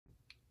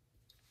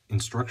In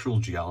structural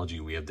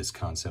geology, we have this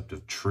concept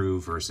of true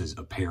versus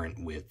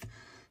apparent width.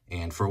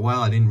 And for a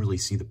while, I didn't really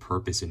see the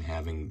purpose in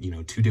having,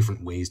 two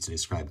different ways to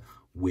describe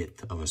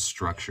width of a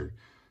structure.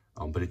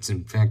 But it's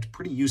in fact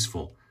pretty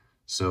useful.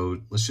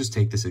 So let's just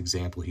take this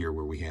example here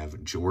where we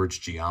have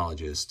George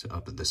geologist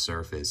up at the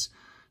surface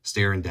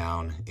staring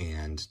down,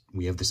 and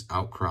we have this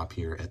outcrop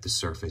here at the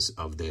surface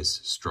of this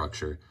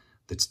structure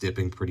that's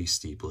dipping pretty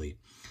steeply.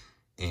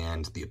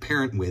 And the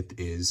apparent width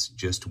is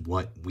just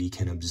what we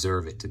can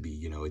observe it to be.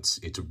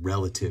 It's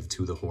relative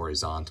to the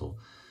horizontal.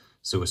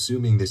 So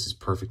assuming this is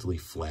perfectly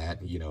flat,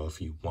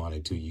 if you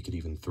wanted to, you could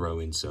even throw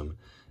in some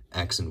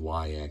X and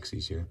Y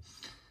axes here.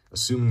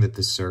 Assuming that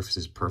this surface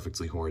is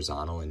perfectly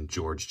horizontal and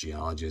George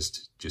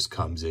geologist just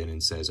comes in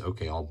and says,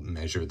 okay, I'll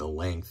measure the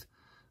length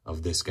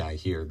of this guy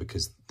here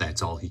because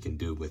that's all he can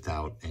do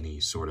without any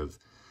sort of,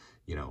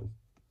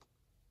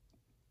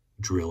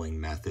 drilling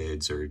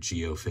methods or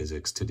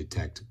geophysics to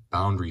detect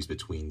boundaries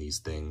between these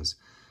things.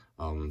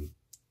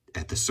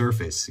 At the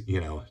surface,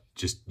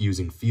 just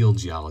using field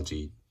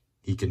geology,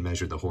 he can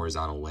measure the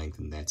horizontal length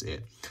and that's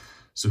it.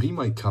 So he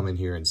might come in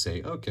here and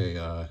say,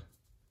 okay,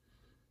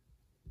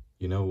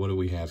 what do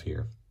we have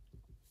here?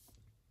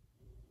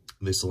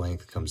 This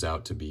length comes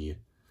out to be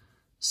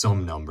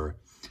some number,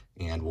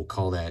 and we'll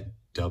call that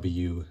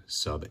W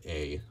sub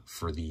A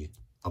for the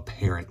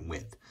apparent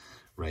width,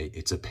 right?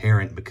 It's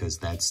apparent because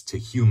that's, to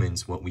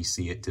humans, what we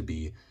see it to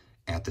be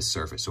at the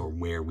surface, or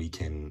where we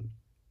can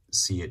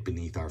see it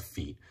beneath our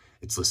feet.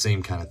 It's the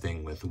same kind of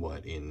thing with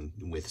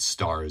with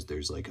stars.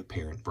 There's like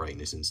apparent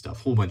brightness and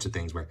stuff, whole bunch of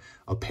things where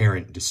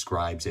apparent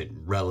describes it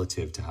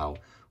relative to how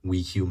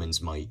we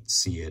humans might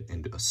see it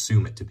and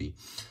assume it to be.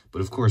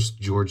 But of course,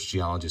 George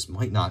geologist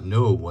might not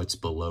know what's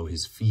below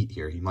his feet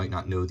here. He might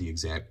not know the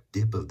exact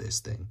dip of this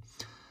thing.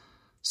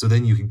 So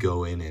then you could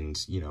go in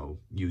and,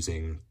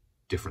 using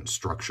different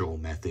structural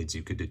methods,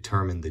 you could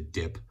determine the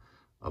dip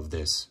of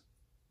this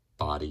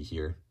body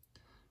here.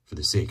 For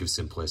the sake of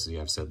simplicity,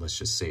 I've said, let's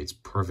just say it's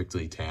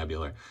perfectly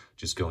tabular,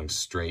 just going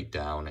straight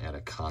down at a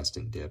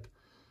constant dip.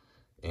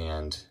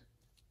 And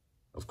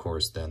of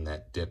course, then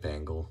that dip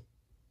angle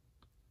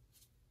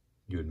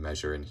you would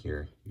measure in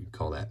here, you'd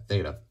call that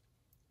theta.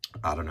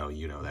 I don't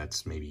know,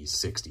 that's maybe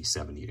 60,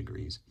 70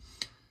 degrees.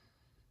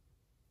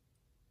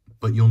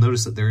 But you'll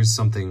notice that there is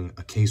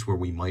a case where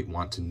we might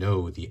want to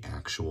know the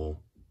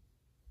actual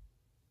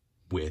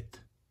width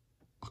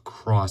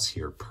across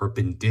here,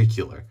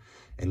 perpendicular.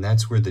 And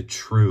that's where the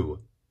true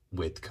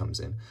width comes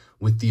in.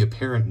 With the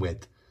apparent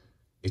width,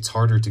 it's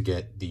harder to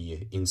get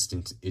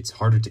it's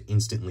harder to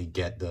instantly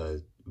get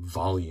the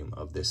volume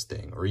of this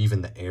thing, or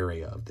even the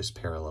area of this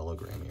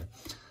parallelogram here.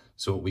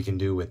 So what we can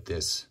do with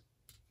this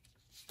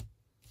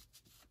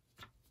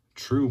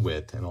true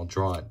width, and I'll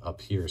draw it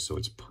up here so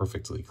it's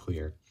perfectly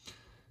clear,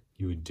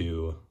 you would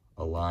do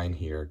a line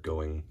here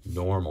going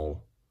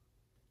normal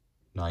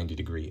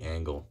 90-degree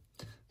angle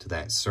to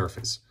that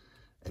surface.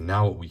 And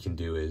now what we can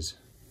do is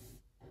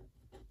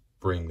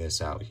bring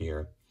this out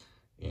here,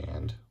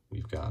 and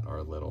we've got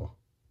our little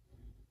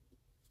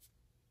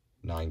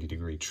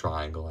 90-degree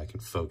triangle. I can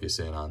focus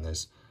in on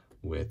this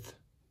with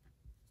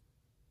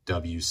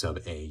W sub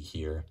A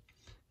here,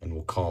 and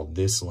we'll call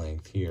this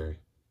length here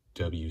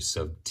W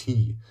sub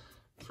T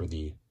for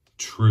the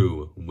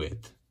true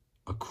width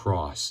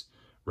across,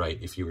 right?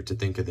 If you were to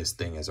think of this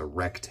thing as a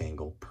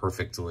rectangle,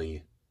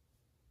 perfectly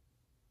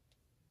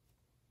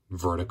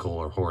vertical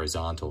or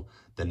horizontal,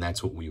 then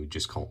that's what we would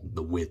just call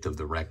the width of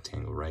the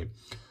rectangle, right?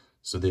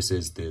 So this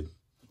is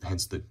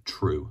hence the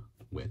true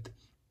width.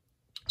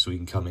 So we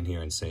can come in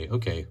here and say,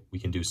 okay, we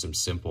can do some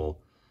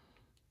simple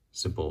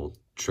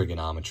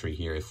trigonometry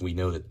here. If we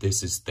know that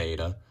this is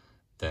theta,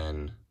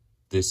 then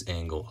this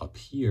angle up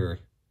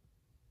here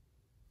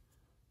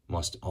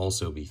must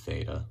also be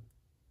theta.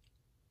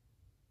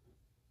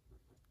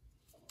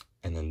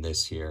 And then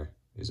this here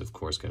is, of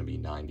course, going to be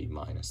 90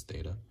 minus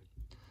theta.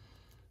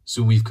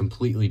 So we've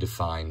completely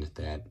defined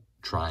that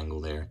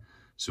triangle there.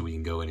 So we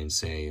can go in and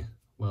say,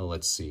 well,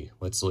 let's see.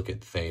 Let's look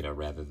at theta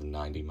rather than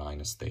 90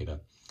 minus theta.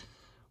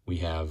 We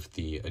have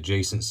the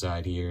adjacent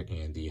side here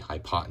and the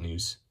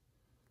hypotenuse.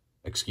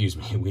 Excuse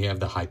me, we have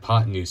the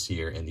hypotenuse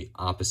here and the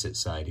opposite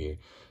side here.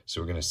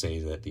 So we're going to say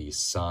that the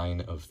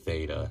sine of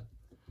theta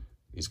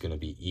is going to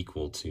be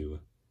equal to,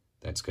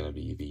 that's going to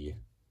be the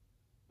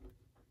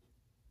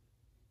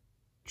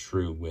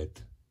true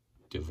width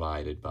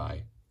divided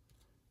by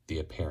the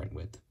apparent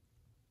width.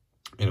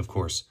 And of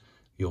course,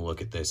 you'll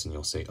look at this and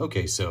you'll say,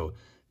 okay, so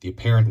the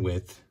apparent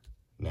width,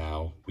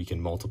 now we can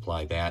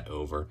multiply that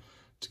over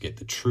to get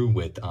the true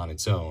width on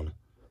its own.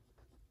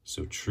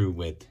 So true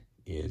width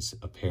is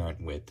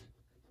apparent width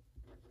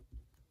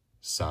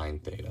sine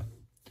theta.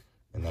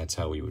 And that's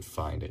how we would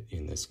find it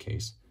in this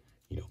case.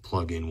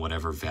 Plug in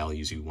whatever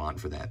values you want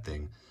for that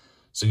thing.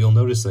 So you'll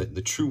notice that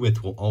the true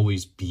width will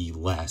always be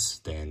less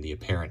than the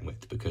apparent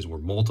width because we're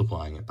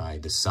multiplying it by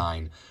the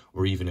sine,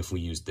 or even if we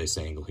use this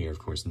angle here, of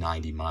course,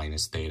 90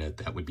 minus theta,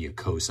 that would be a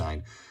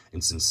cosine.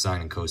 And since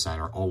sine and cosine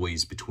are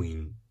always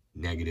between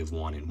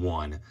 -1 and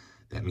 1,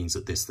 that means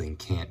that this thing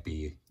can't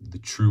be, the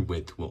true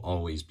width will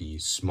always be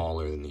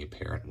smaller than the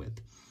apparent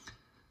width.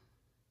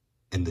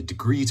 And the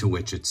degree to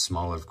which it's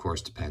smaller, of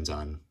course, depends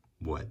on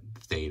what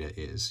theta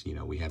is. You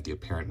know, we have the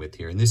apparent width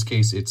here. In this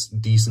case, it's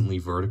decently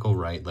vertical,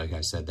 right? Like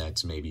I said,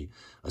 that's maybe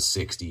a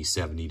 60,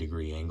 70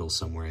 degree angle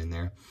somewhere in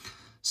there.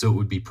 So it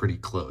would be pretty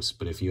close.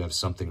 But if you have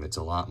something that's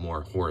a lot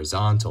more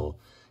horizontal,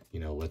 you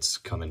know, let's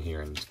come in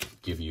here and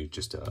give you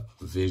just a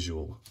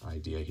visual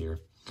idea here.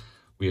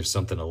 We have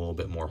something a little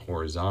bit more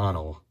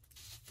horizontal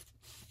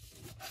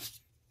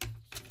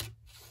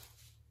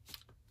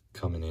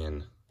coming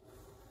in.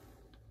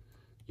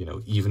 You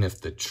know, even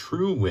if the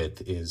true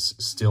width is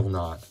still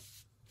not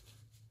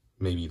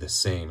maybe the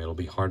same, it'll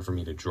be hard for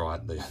me to draw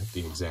it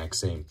the exact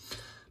same.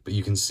 But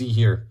you can see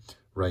here,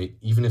 right,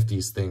 even if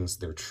these things,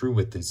 their true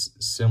width is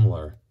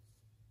similar,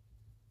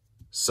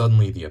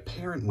 suddenly the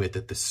apparent width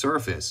at the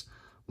surface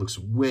looks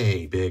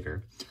way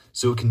bigger.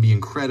 So it can be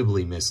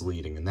incredibly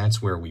misleading, and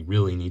that's where we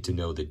really need to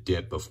know the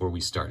dip before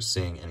we start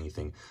saying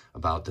anything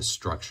about the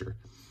structure.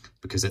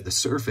 Because at the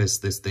surface,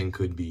 this thing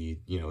could be,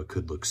 you know, it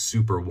could look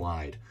super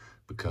wide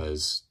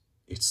because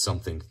it's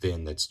something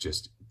thin that's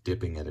just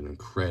dipping at an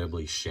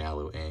incredibly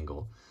shallow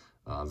angle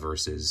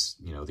versus,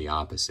 you know, the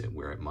opposite,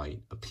 where it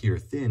might appear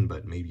thin,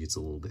 but maybe it's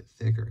a little bit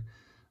thicker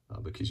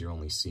because you're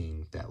only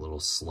seeing that little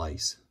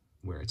slice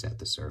where it's at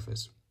the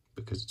surface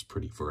because it's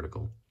pretty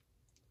vertical.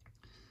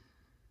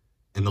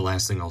 And the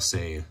last thing I'll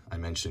say, I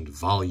mentioned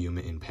volume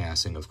in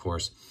passing, of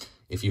course.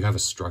 If you have a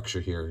structure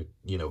here,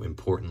 you know,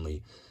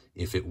 importantly,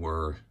 if it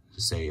were,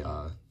 say,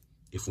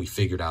 if we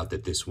figured out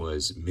that this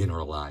was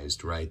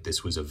mineralized, right?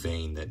 This was a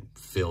vein that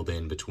filled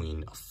in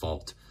between a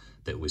fault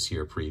that was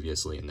here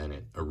previously and then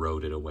it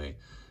eroded away.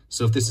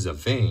 So if this is a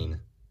vein,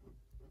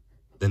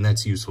 then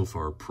that's useful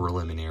for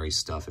preliminary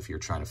stuff. If you're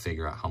trying to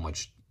figure out how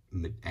much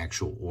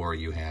actual ore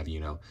you have, you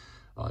know,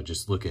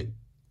 just look at,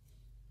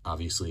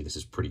 obviously this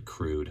is pretty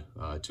crude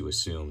to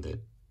assume that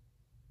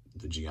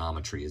the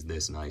geometry is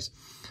this nice.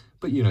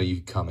 But, you know,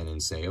 you come in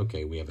and say,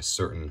 okay, we have a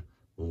certain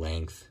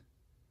length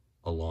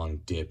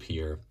along dip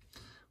here.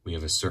 We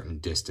have a certain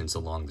distance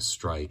along the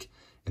strike.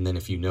 And then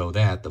if you know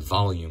that, the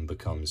volume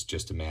becomes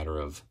just a matter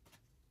of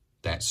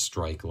that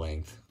strike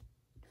length.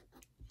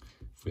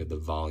 If we have the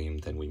volume,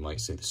 then we might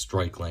say the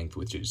strike length,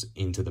 which is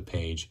into the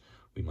page,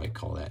 we might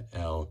call that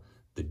L.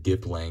 The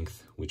dip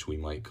length, which we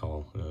might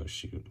call, oh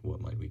shoot,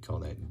 what might we call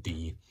that?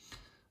 D.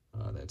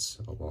 That's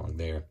along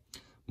there,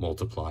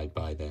 multiplied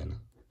by then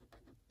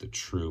the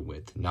true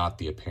width, not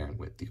the apparent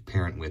width. The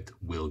apparent width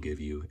will give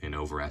you an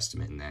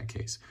overestimate in that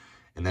case.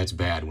 And that's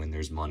bad when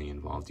there's money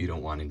involved. You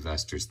don't want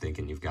investors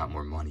thinking you've got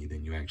more money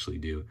than you actually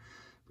do,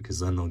 because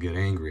then they'll get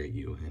angry at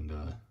you,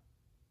 and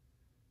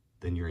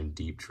then you're in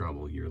deep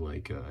trouble. You're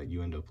like,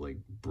 you end up like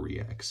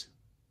Bre-X.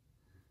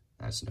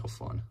 That's no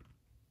fun.